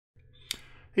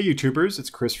Hey YouTubers, it's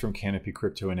Chris from Canopy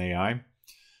Crypto and AI.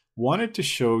 Wanted to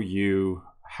show you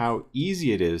how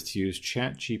easy it is to use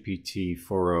ChatGPT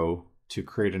 4.0 to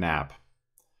create an app.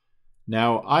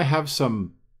 Now, I have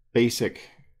some basic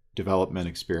development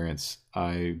experience.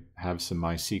 I have some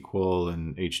MySQL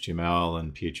and HTML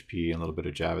and PHP and a little bit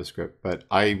of JavaScript, but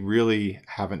I really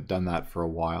haven't done that for a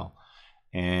while.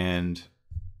 And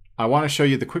I want to show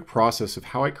you the quick process of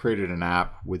how I created an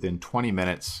app within 20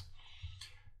 minutes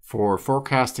for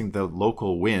forecasting the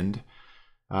local wind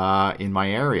in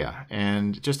my area,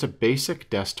 and just a basic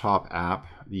desktop app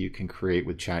that you can create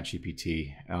with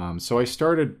ChatGPT. So I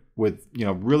started with,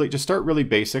 really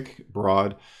basic,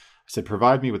 broad. I said,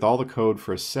 provide me with all the code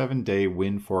for a 7-day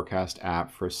wind forecast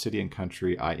app for a city and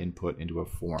country I input into a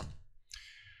form.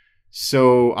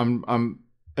 So I'm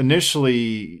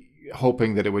initially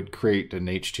hoping that it would create an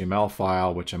HTML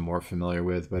file, which I'm more familiar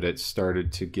with, but it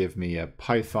started to give me a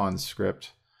Python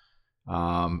script.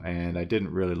 And I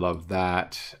didn't really love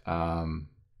that.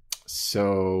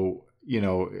 So,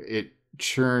 it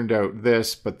churned out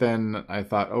this, but then I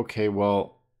thought, okay,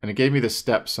 well, and it gave me the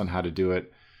steps on how to do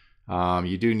it.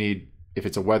 You do need, if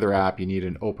it's a weather app, you need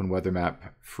an open weather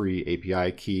map free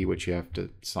API key, which you have to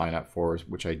sign up for,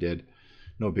 which I did.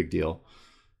 No big deal.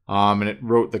 And it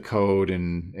wrote the code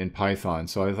in Python.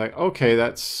 So I was like, okay,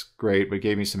 that's great. But it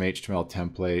gave me some HTML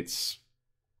templates.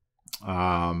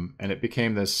 And it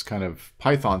became this kind of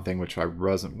Python thing, which I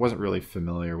wasn't really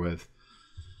familiar with.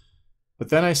 But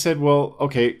then I said, well,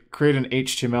 okay, create an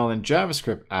HTML and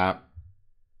JavaScript app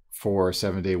for a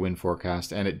 7-day wind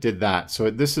forecast. And it did that. So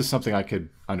this is something I could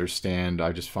understand.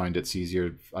 I just find it's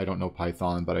easier. I don't know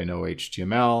Python, but I know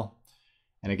HTML.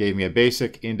 And it gave me a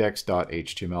basic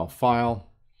index.html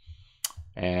file.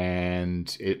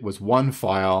 And it was one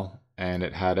file and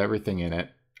it had everything in it.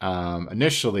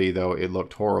 Initially, though, it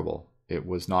looked horrible. It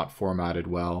was not formatted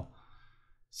well.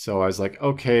 So I was like,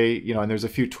 okay, and there's a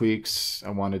few tweaks. I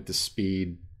wanted the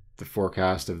speed, the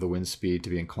forecast of the wind speed to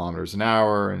be in kilometers an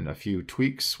hour, and a few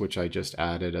tweaks, which I just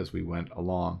added as we went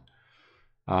along.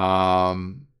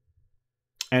 And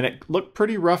it looked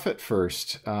pretty rough at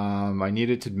first. I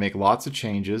needed to make lots of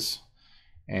changes,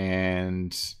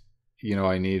 and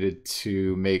I needed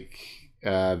to make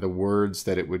the words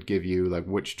that it would give you, like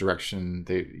which direction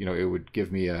it would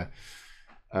give me a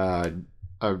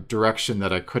direction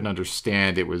that I couldn't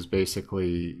understand. It was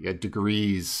basically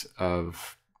degrees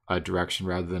of a direction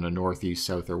rather than a northeast,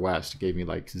 south, or west. It gave me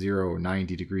like 0 or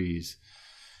 90 degrees.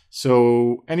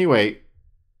 So anyway,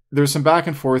 there's some back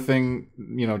and forth thing,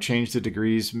 change the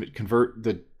degrees, convert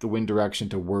the wind direction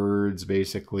to words,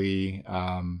 basically,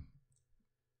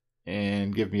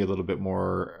 and give me a little bit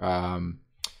more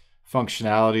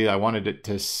functionality. I wanted it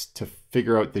to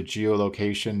figure out the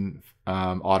geolocation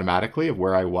automatically of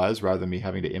where I was rather than me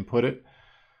having to input it.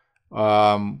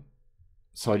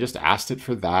 So I just asked it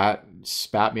for that,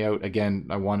 spat me out. Again,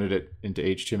 I wanted it into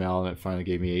HTML, and it finally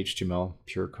gave me HTML,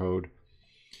 pure code.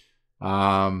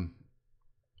 And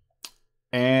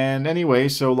anyway,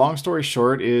 so long story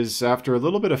short is, after a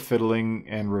little bit of fiddling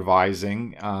and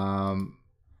revising,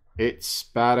 it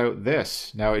spat out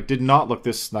this. Now, it did not look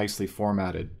this nicely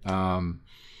formatted.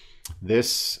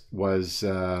 This was,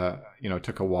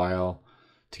 took a while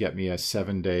to get me a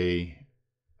 7-day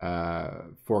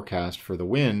forecast for the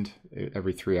wind.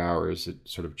 Every 3 hours, it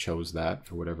sort of chose that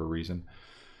for whatever reason.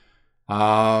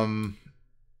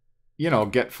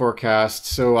 Get forecast,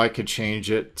 so I could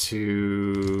change it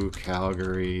to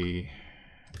Calgary,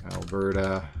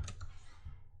 Alberta.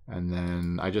 And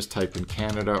then I just type in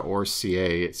Canada or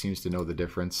CA. It seems to know the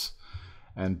difference.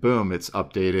 And boom, it's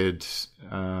updated.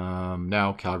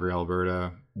 Now Calgary,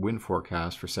 Alberta, wind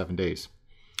forecast for 7 days.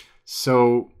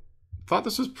 So thought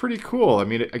this was pretty cool. I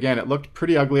mean, again, it looked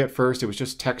pretty ugly at first. It was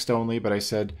just text only, but I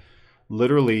said,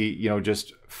 literally,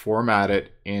 just format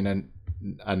it in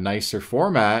a nicer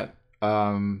format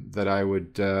that I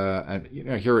would,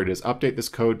 here it is. Update this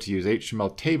code to use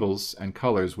HTML tables and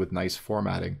colors with nice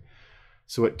formatting.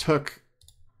 So it took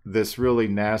this really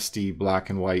nasty black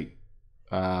and white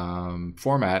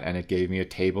format, and it gave me a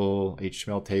table,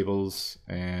 HTML tables,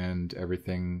 and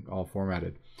everything all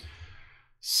formatted.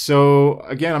 So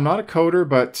again, I'm not a coder,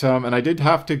 but and I did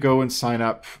have to go and sign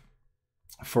up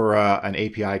for an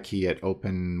API key at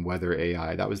Open Weather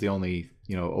AI. That was the only,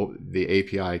 the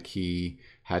API key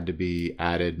had to be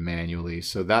added manually.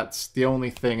 So that's the only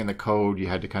thing in the code you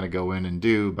had to kind of go in and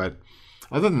do. But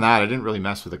other than that, I didn't really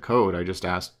mess with the code. I just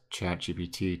asked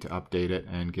ChatGPT to update it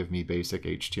and give me basic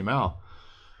HTML.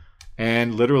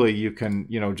 And literally, you can,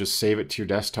 just save it to your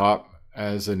desktop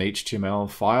as an HTML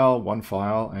file, one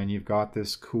file, and you've got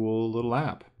this cool little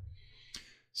app.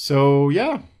 So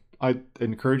yeah, I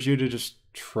encourage you to just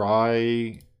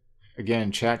try,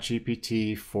 again,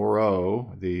 ChatGPT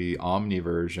 4.0, the Omni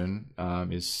version,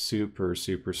 is super,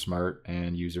 super smart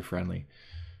and user-friendly.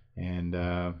 And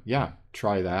yeah,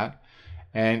 try that.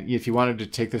 And if you wanted to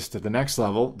take this to the next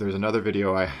level, there's another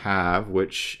video I have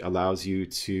which allows you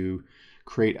to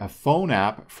create a phone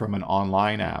app from an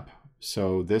online app.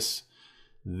 So this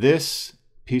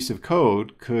piece of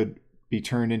code could be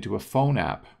turned into a phone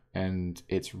app, and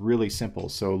it's really simple.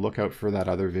 So look out for that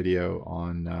other video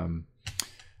on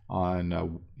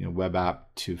web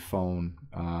app to phone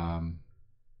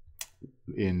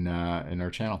in our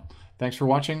channel. Thanks for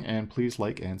watching, and please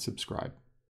like and subscribe.